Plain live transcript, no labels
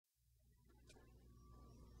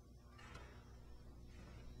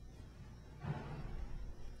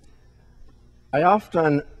I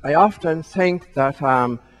often think that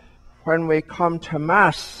when we come to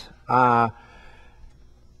Mass and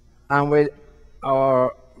we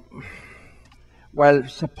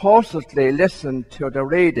supposedly listen to the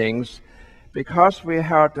readings, because we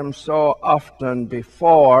heard them so often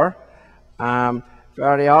before,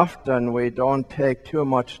 very often we don't take too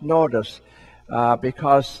much notice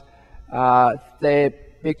because they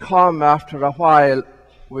become, after a while,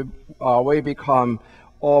 we become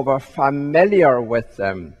over familiar with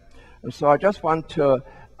them. And so I just want to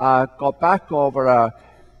go back over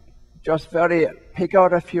pick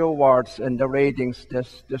out a few words in the readings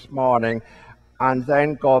this morning, and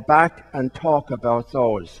then go back and talk about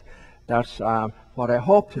those. That's what I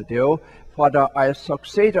hope to do. Whether I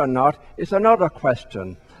succeed or not is another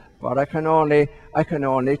question, but I can only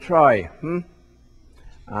try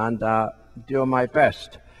and do my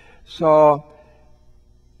best. So,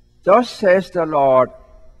 thus says the Lord,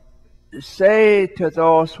 say to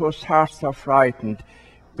those whose hearts are frightened,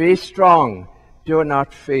 be strong, do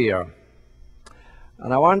not fear.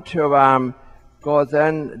 And I want to go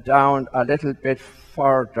then down a little bit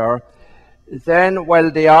further. Then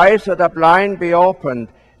will the eyes of the blind be opened,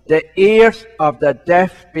 the ears of the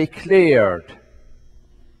deaf be cleared.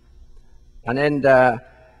 And in the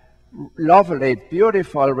lovely,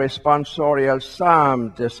 beautiful responsorial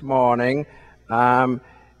psalm this morning, in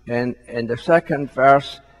the second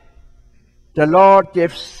verse, the Lord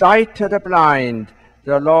gives sight to the blind,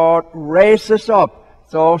 the Lord raises up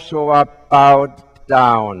those who are bowed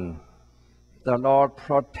down. The Lord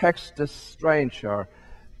protects the stranger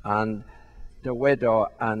and the widow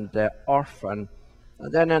and the orphan.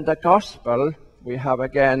 And then in the Gospel, we have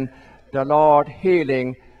again the Lord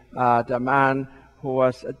healing the man who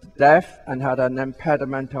was deaf and had an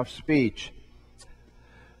impediment of speech.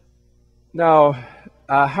 Now,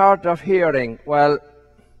 hard of hearing. Well,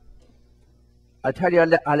 I tell you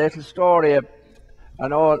a little story.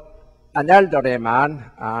 An elderly man,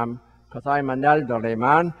 because I'm an elderly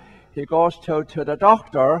man, he goes to the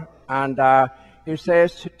doctor, and he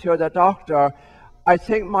says to the doctor, I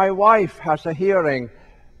think my wife has a hearing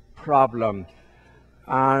problem.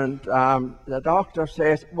 And the doctor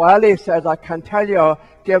says, well, he says, I can tell you,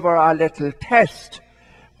 give her a little test.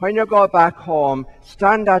 When you go back home,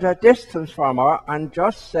 stand at a distance from her and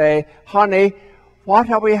just say, honey, what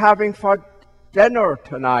are we having for dinner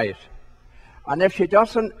tonight? And if she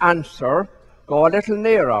doesn't answer, go a little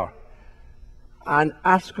nearer and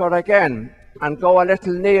ask her again, and go a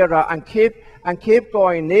little nearer and keep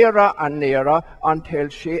going nearer and nearer until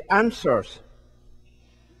she answers.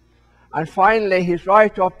 And finally, he's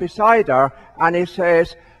right up beside her, and he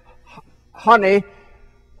says, honey,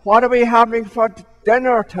 what are we having for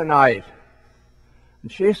dinner tonight?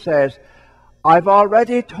 And she says, I've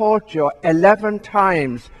already told you 11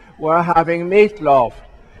 times we're having meatloaf.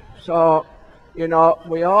 So, you know,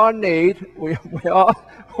 we all need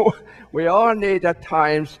at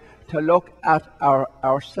times to look at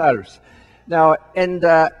ourselves. Now, in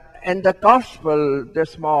the Gospel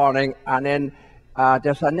this morning, and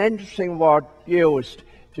there's an interesting word used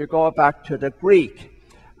if you go back to the Greek.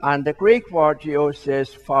 And the Greek word used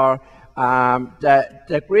is for,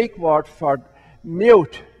 the Greek word for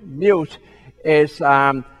mute is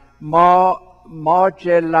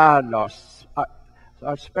mogilalos.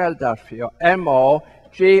 I'll spell that for you.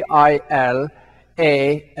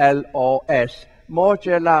 M-O-G-I-L-A-L-O-S.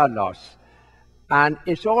 Mogilalos. And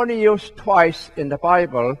it's only used twice in the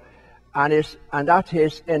Bible, and that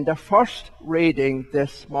is in the first reading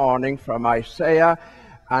this morning from Isaiah,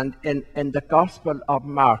 and in the Gospel of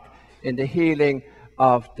Mark, in the healing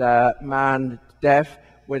of the man deaf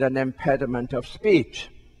with an impediment of speech.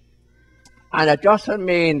 And it doesn't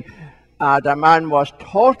mean the man was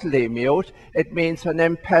totally mute. It means an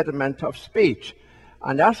impediment of speech.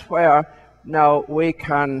 And that's where now we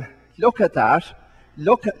can look at that,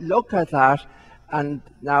 and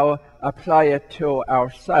now apply it to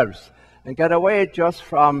ourselves and get away just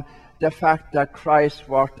from the fact that Christ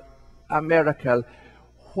worked a miracle.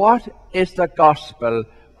 What is the gospel?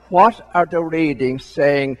 What are the readings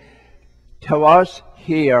saying to us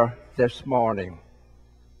here this morning?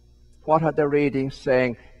 What are the readings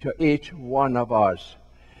saying to each one of us?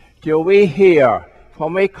 Do we hear,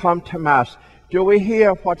 when we come to Mass, do we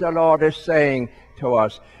hear what the Lord is saying to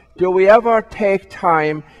us? Do we ever take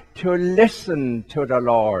time to listen to the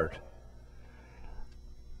Lord?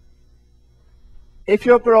 If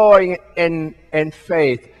you're growing in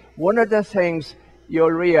faith, one of the things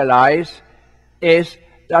you'll realize is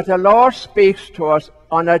that the Lord speaks to us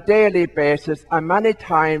on a daily basis, and many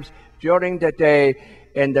times during the day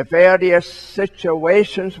in the various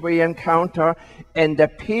situations we encounter, in the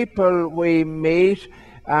people we meet,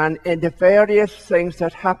 and in the various things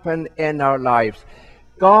that happen in our lives.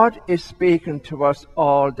 God is speaking to us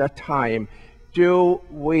all the time. Do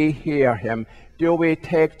we hear him? Do we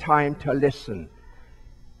take time to listen?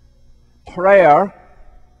 Prayer,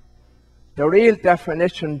 the real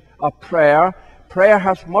definition of prayer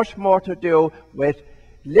has much more to do with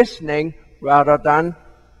listening rather than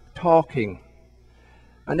talking.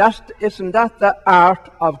 And isn't that the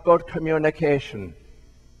art of good communication?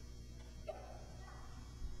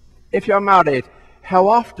 If you're married, how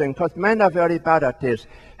often, because men are very bad at this,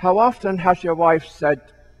 how often has your wife said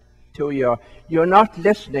to you, "You're not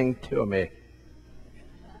listening to me"?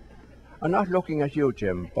 I'm not looking at you,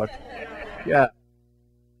 Jim, but yeah.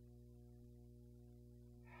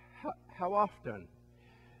 How often?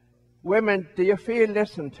 Women, do you feel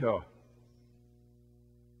listened to?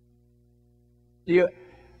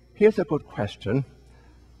 Here's a good question.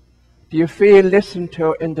 Do you feel listened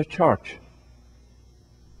to in the church?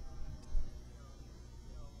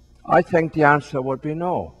 I think the answer would be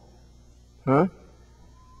no. Huh?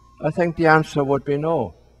 I think the answer would be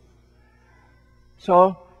no.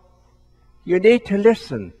 So, you need to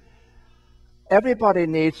listen. Everybody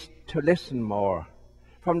needs to listen more.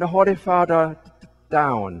 From the Holy Father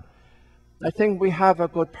down. I think we have a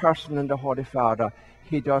good person in the Holy Father.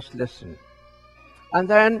 He does listen. And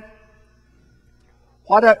then,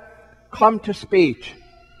 come to speech.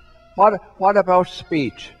 What about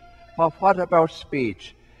speech? What about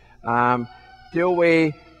speech? Do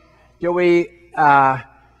we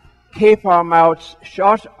keep our mouths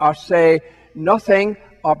shut or say nothing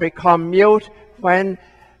or become mute when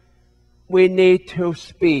we need to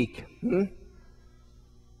speak?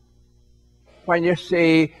 When you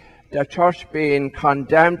see the church being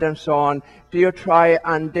condemned and so on, do you try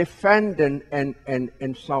and defend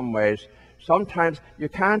in some ways? Sometimes you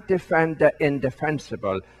can't defend the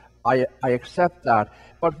indefensible. I accept that.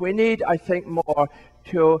 But we need, I think, more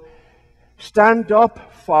to stand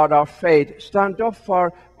up for our faith, stand up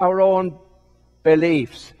for our own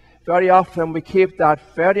beliefs. Very often we keep that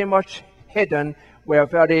very much hidden. We're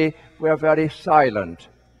very silent.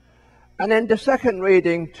 And in the second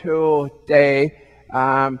reading today,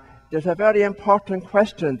 there's a very important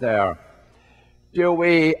question there. Do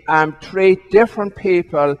we treat different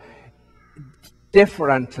people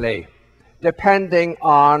differently, depending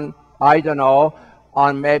on, I don't know,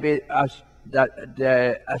 on maybe as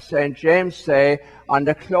St. James say, on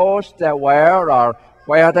the clothes they wear, or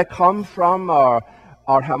where they come from, or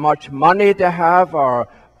how much money they have, or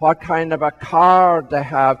what kind of a car they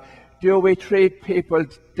have? Do we treat people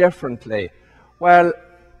differently? Well,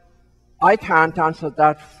 I can't answer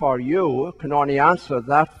that for you. I can only answer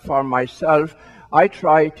that for myself. I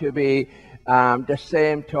try to be the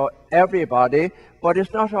same to everybody, but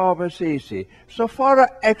it's not always easy. So for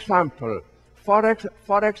example,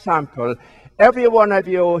 every one of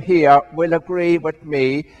you here will agree with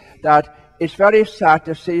me that it's very sad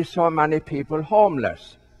to see so many people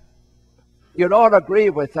homeless. You'll all agree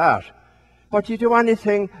with that. But you do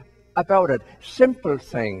anything about it? Simple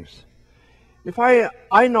things. If I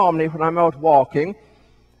normally, when I'm out walking,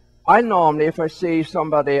 if I see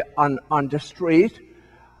somebody on the street,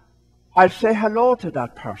 I'll say hello to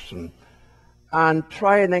that person and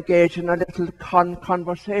try and engage in a little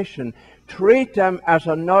conversation. Treat them as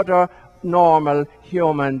another normal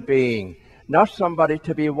human being, not somebody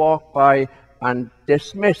to be walked by and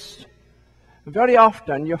dismissed. Very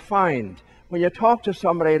often you find, when you talk to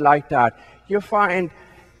somebody like that, you find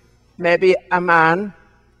maybe a man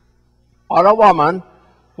or a woman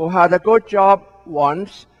who had a good job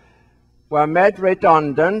once, were made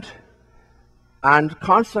redundant, and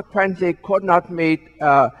consequently could not meet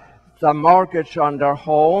the mortgage on their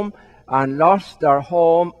home, and lost their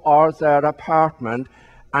home or their apartment,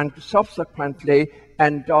 and subsequently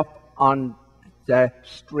end up on the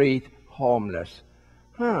street homeless.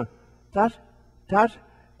 That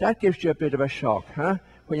gives you a bit of a shock,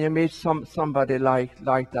 when you meet somebody like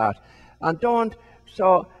that. And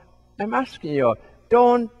so I'm asking you,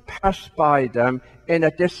 don't pass by them in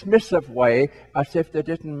a dismissive way as if they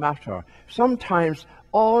didn't matter. Sometimes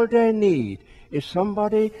all they need is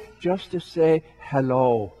somebody just to say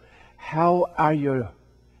hello. How are you?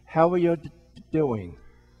 How are you doing?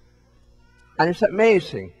 And it's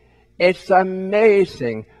amazing. It's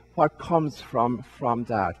amazing what comes from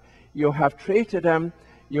that. You have treated them,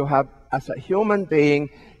 you have, as a human being,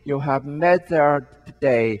 you have made their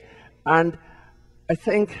day. And I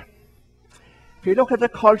think, if you look at the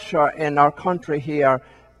culture in our country here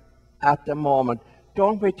at the moment,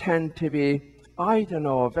 don't we tend to be I don't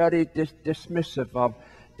know, very dismissive of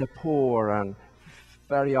the poor, and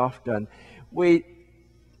very often we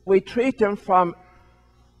treat them from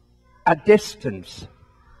a distance.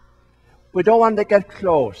 We don't want to get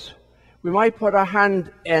close. We might put our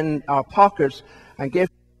hand in our pockets and give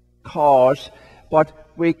cause, but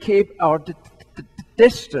we keep our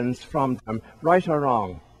distance from them, right or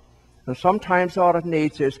wrong. And sometimes all it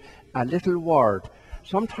needs is a little word.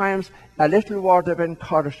 Sometimes a little word of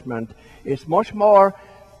encouragement is much more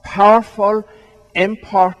powerful,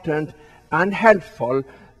 important, and helpful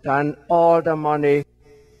than all the money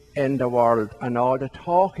in the world and all the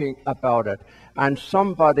talking about it. And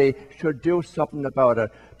somebody should do something about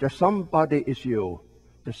it. The somebody is you.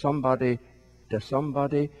 The somebody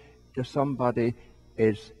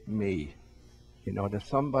is me. You know, there's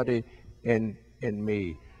somebody in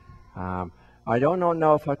me. I don't know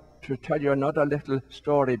now if I should tell you another little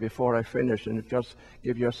story before I finish, and just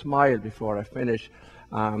give you a smile before I finish.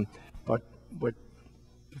 But with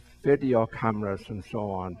video cameras and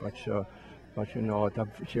so on, but you know,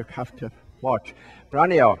 you have to watch. But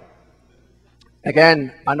anyhow,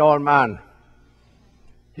 again, an old man.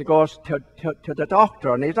 He goes to the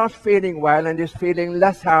doctor, and he's not feeling well, and he's feeling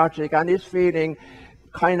lethargic, and he's feeling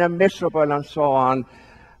kind of miserable and so on.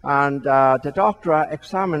 And the doctor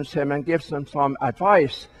examines him and gives him some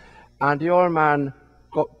advice, and the old man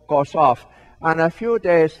goes off. And a few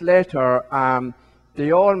days later,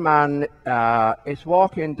 the old man is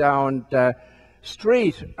walking down the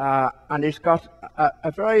street, and he's got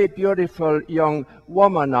a very beautiful young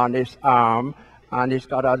woman on his arm, and he's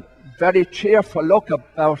got a very cheerful look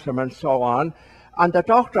about him and so on. And the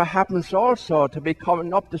doctor happens also to be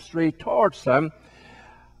coming up the street towards him,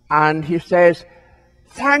 and he says,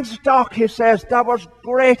 "Thanks, Doc," he says, "that was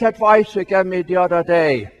great advice you gave me the other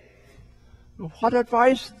day." "What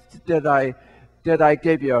advice did I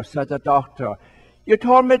give you?" said the doctor. "You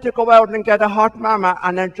told me to go out and get a hot mama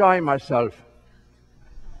and enjoy myself."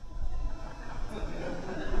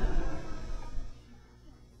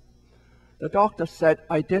 The doctor said,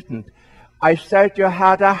 "I didn't. I said you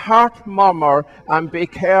had a hot mummer and be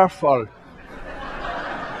careful."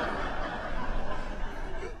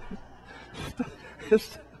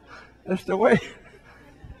 It's the way.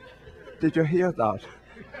 Did you hear that?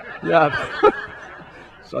 Yeah.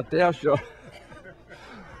 So there's your